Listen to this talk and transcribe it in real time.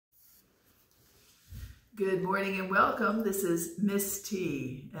Good morning and welcome. This is Miss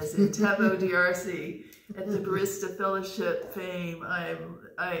T, as in Tavo DRC. At the Barista Fellowship fame, I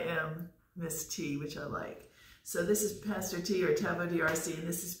am Miss T, which I like. So this is Pastor T, or Tavo DRC, and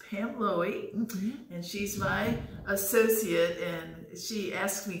this is Pam Loewy, and she's my associate, and she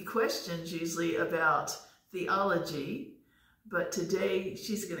asks me questions usually about theology, but today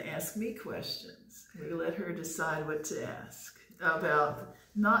she's going to ask me questions. We're going to let her decide what to ask about,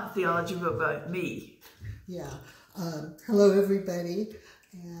 not theology, but about me. Yeah. Hello, everybody.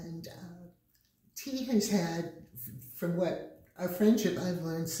 And T has had, from what our friendship, I've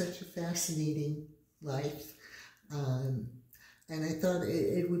learned such a fascinating life. And I thought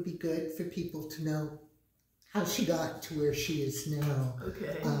it would be good for people to know how she got to where she is now.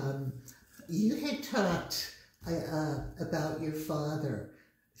 Okay. You had talked about your father.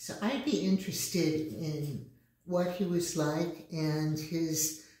 So I'd be interested in what he was like and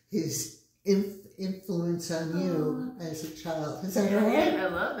his influence on you as a child. Is that all right? I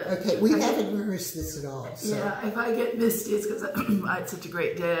love it. Okay, we haven't rehearsed this at all. So. Yeah, if I get misty, it's because I had such a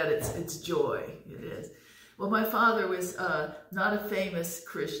great dad. It's joy. It is. Well, my father was not a famous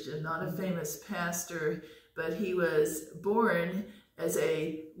Christian, not a famous pastor, but he was born as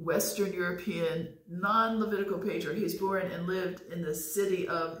a Western European, non-Levitical patriarch. He was born and lived in the city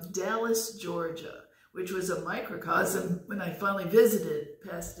of Dallas, Georgia, which was a microcosm when I finally visited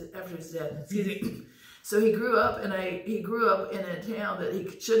after his death. Excuse me. So he grew up, and he grew up in a town that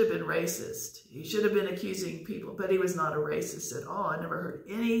he should have been racist. He should have been accusing people, but he was not a racist at all. I never heard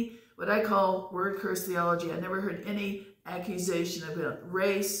any, what I call word curse theology. I never heard any accusation about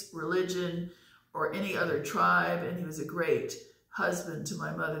race, religion, or any other tribe. And he was a great husband to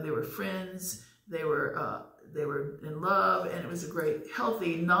my mother. They were friends. They were in love, and it was a great,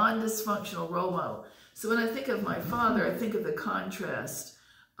 healthy, non-dysfunctional role model. So when I think of my father, I think of the contrast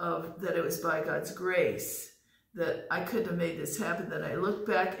of that it was by God's grace that I couldn't have made this happen, that I look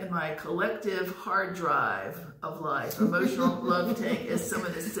back in my collective hard drive of life, emotional love tank, as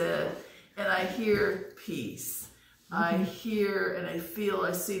someone has said, and I hear peace. I hear and I feel,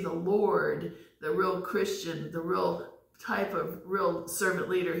 I see the Lord, the real Christian, the real type of real servant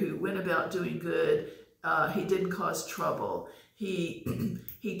leader who went about doing good. He didn't cause trouble. He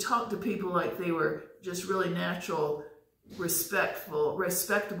talked to people like they were just really natural,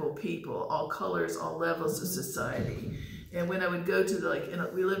 respectable people, all colors, all levels of society. And when I would go to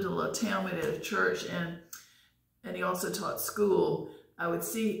we lived in a little town, we had a church, and he also taught school. I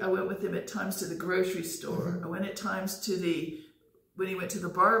went with him at times to the grocery store. I went at times when he went to the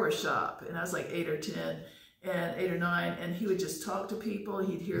barber shop, and I was like 8 or 10. And 8 or 9, and he would just talk to people.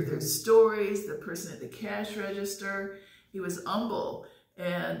 He'd hear their stories, the person at the cash register. He was humble,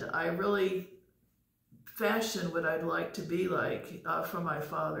 and I really fashioned what I'd like to be like from my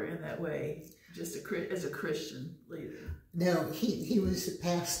father in that way, just as a Christian leader. Now, he was a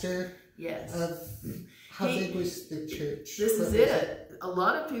pastor? Yes. How big was the church? This is it. A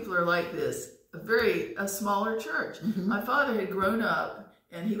lot of people are like this, a smaller church. My father had grown up,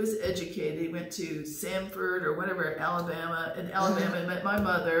 and he was educated. He went to Samford or whatever, Alabama. In Alabama, and met my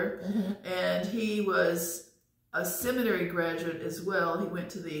mother. And he was a seminary graduate as well. He went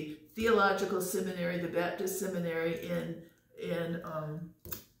to the theological seminary, the Baptist seminary in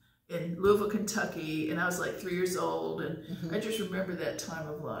Loewy, Kentucky. And I was like 3 years old. And I just remember that time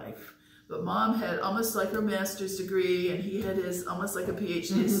of life. But Mom had almost like her master's degree, and he had his almost like a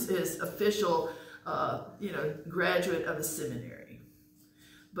PhD, his official, graduate of a seminary.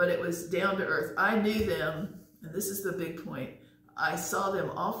 But it was down to earth. I knew them, and this is the big point. I saw them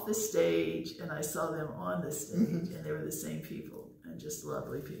off the stage, and I saw them on the stage, and they were the same people, and just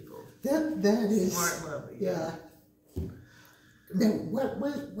lovely people. That is smart, lovely. Yeah. Now, what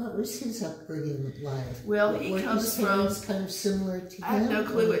was his upbringing like? Well, he comes from kind of similar to I have no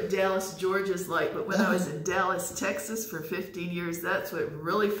clue what Dallas, Georgia's like, but when I was in Dallas, Texas for 15 years, that's what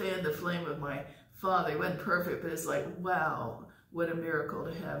really fanned the flame of my father. He wasn't perfect, but it's like, wow. What a miracle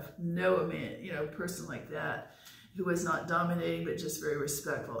to have a person like that who was not dominating, but just very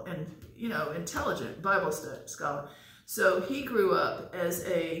respectful and, intelligent Bible scholar. So he grew up as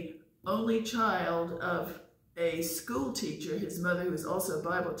a only child of a school teacher, his mother, who was also a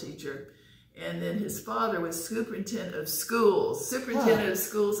Bible teacher. And then his father was superintendent of schools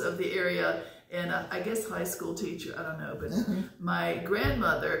of the area, and I guess high school teacher, I don't know. But my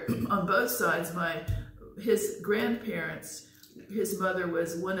grandmother, on both sides, his grandparents, his mother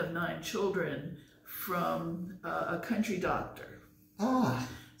was one of 9 children from a country doctor.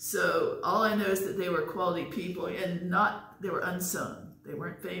 So all I know is that they were quality people, and they were unsung. They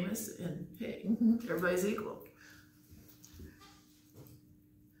weren't famous, and hey, everybody's equal.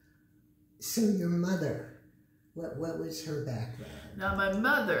 So your mother, What was her background? Now my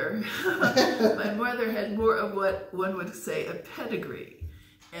mother, my mother had more of what one would say a pedigree.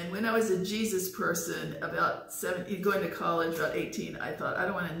 And when I was a Jesus person, about 17, going to college, about 18, I thought, I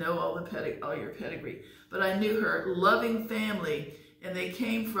don't want to know all your pedigree. But I knew her loving family, and they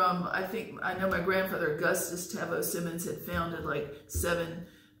came from, I know my grandfather, Augustus Tavo Simmons, had founded like 7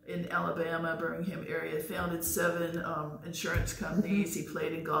 in Alabama, Birmingham area, founded 7 insurance companies. He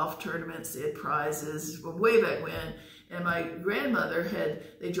played in golf tournaments. They had prizes way back when. And my grandmother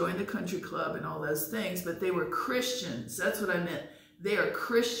they joined the country club and all those things, but they were Christians. That's what I meant. They are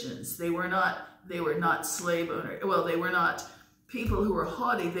Christians. They were not slave owners. Well, they were not people who were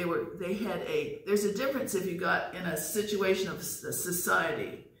haughty. There's a difference if you got in a situation of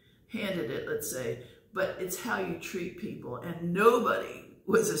society, handed it, let's say, but it's how you treat people. And nobody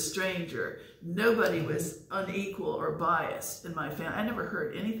was a stranger. Nobody was unequal or biased in my family. I never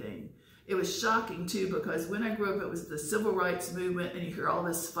heard anything. It was shocking too, because when I grew up, it was the civil rights movement, and you hear all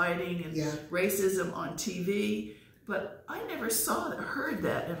this fighting and racism on TV. But I never heard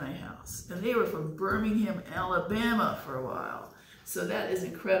that in my house. And they were from Birmingham, Alabama for a while. So that is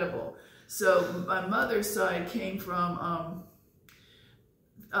incredible. So my mother's side came from,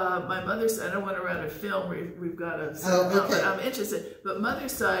 my mother's side, I don't want to write a film, we've got a, but I'm interested. But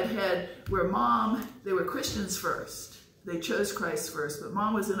mother's side they were Christians first. They chose Christ first. But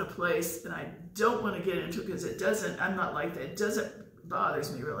mom was in a place, and I don't want to get into it because I'm not like that. It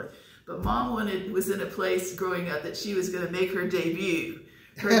bothers me really. But mom was in a place growing up that she was going to make her debut,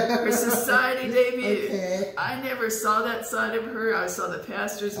 her society debut. Okay. I never saw that side of her. I saw the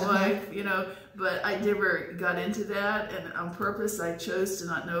pastor's wife, but I never got into that. And on purpose, I chose to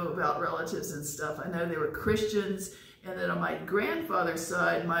not know about relatives and stuff. I know they were Christians. And then on my grandfather's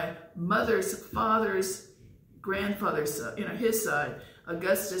side, my mother's father's grandfather's side, his side,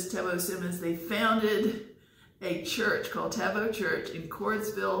 Augustus Tavo Simmons, they founded a church called Tavo Church in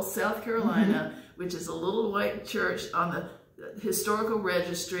Cordsville, South Carolina, which is a little white church on the historical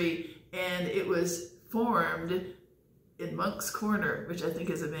registry, and it was formed in Monk's Corner, which I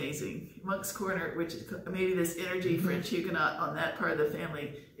think is amazing. Monk's Corner, which is maybe this energy French Huguenot on that part of the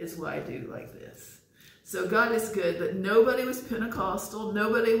family, is why I do like this. So God is good, but nobody was Pentecostal,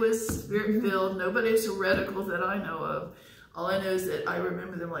 nobody was Spirit-filled, nobody was heretical that I know of. All I know is that I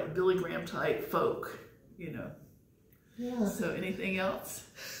remember them like Billy Graham type folk. Yeah. So anything else?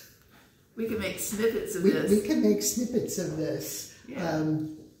 We can make snippets of this. We can make snippets of this. Yeah.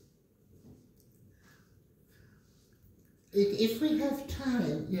 If we have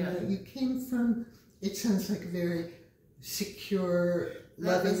time, you came from, it sounds like a very secure,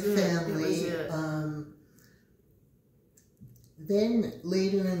 loving family. Then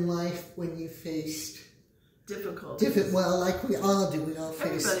later in life, when you faced difficulties. Well, like we all do. We all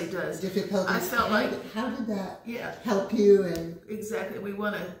face difficulties. I felt how did that help you? And exactly,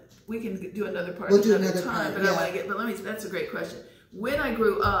 we can do another part another time. But I want to get. That's a great question. When I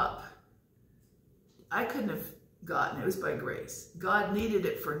grew up, I couldn't have gotten it. It was by grace. God needed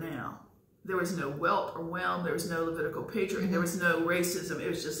it for now. There was no whelp or whelm. There was no Levitical patriarchy. There was no racism. It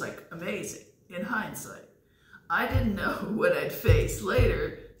was just like amazing in hindsight. I didn't know what I'd face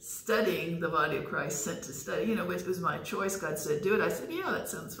later. Studying the body of Christ, sent to study, which was my choice. God said, do it. I said, yeah, that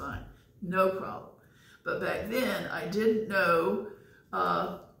sounds fine. No problem. But back then, I didn't know.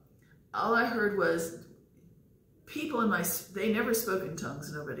 All I heard was people they never spoke in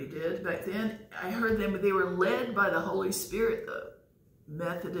tongues. Nobody did. Back then, I heard them. They were led by the Holy Spirit, though.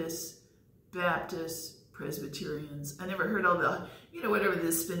 Methodists, Baptists, Presbyterians. I never heard all the, whatever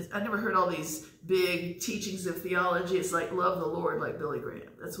this spins. I never heard all these big teachings of theology. It's like love the Lord, like Billy Graham.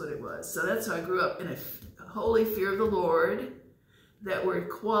 That's what it was. So that's how I grew up, in a holy fear of the Lord, that were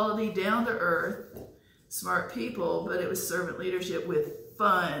quality, down to earth, smart people, but it was servant leadership with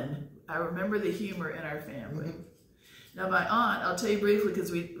fun. I remember the humor in our family. Now my aunt, I'll tell you briefly,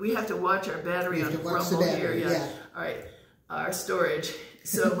 because we have to watch our battery on rumble here. Yeah. All right, our storage.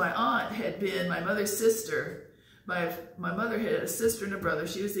 So my aunt had been my mother's sister. My mother had a sister and a brother.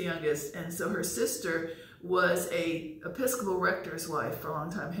 She was the youngest, and so her sister was a Episcopal rector's wife for a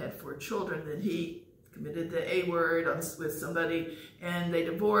long time, had 4 children. Then he committed the A word with somebody, and they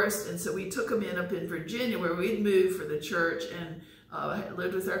divorced. And so we took them up in Virginia, where we'd moved for the church, and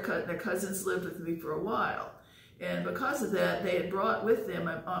lived with their cousins lived with me for a while. And because of that, they had brought with them,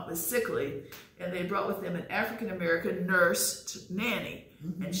 my aunt was sickly, and they brought with them an African-American nurse, nanny.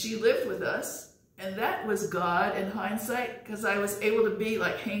 And she lived with us, and that was God in hindsight, because I was able to be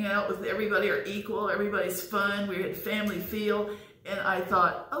like hang out with everybody, or equal, everybody's fun, we had family feel, and I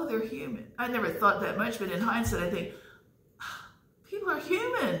thought, oh, they're human. I never thought that much, but in hindsight I think, people are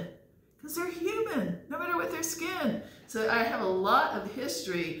human, because they're human, no matter what their skin. So I have a lot of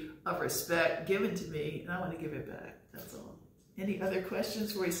history of respect given to me, and I want to give it back. That's all. Any other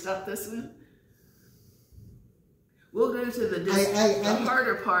questions before we stop this one? We'll go to the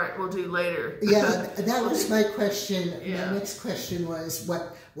harder part we'll do later. Yeah, that was my question. Yeah. My next question was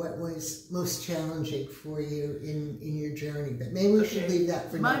what was most challenging for you in your journey? But maybe we should leave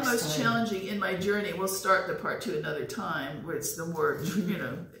that for next time. My most challenging in my journey, we'll start the part 2 another time, where it's the more, you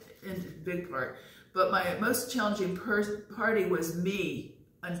know, big part. But my most challenging party was me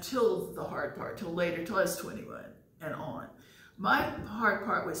until the hard part, till later, till I was 21 and on. My hard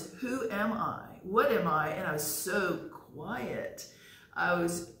part was, who am I? What am I? And I was so quiet. I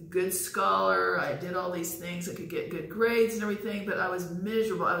was a good scholar. I did all these things. I could get good grades and everything, but I was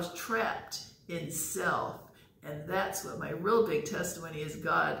miserable. I was trapped in self. And that's what my real big testimony is.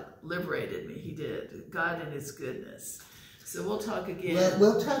 God liberated me. He did. God in his goodness. So we'll talk again.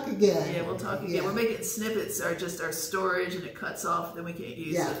 We'll talk again. Yeah, we'll talk again. Yeah. We're making snippets are just our storage, and it cuts off, then we can't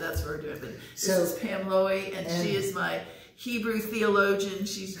use it. That's what we're doing. But this is Pam Loewy, and she is my Hebrew theologian.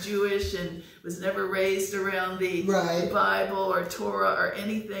 She's Jewish and was never raised around the Bible or Torah or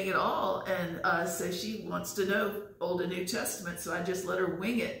anything at all. And so she wants to know Old and New Testament, so I just let her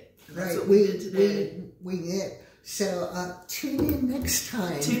wing it. And that's what we did today. Wing it. So tune in next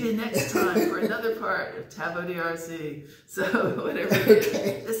time. Tune in next time for another part of Tabo DRC. So whatever it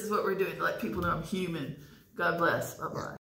is, this is what we're doing to let people know I'm human. God bless. Bye-bye.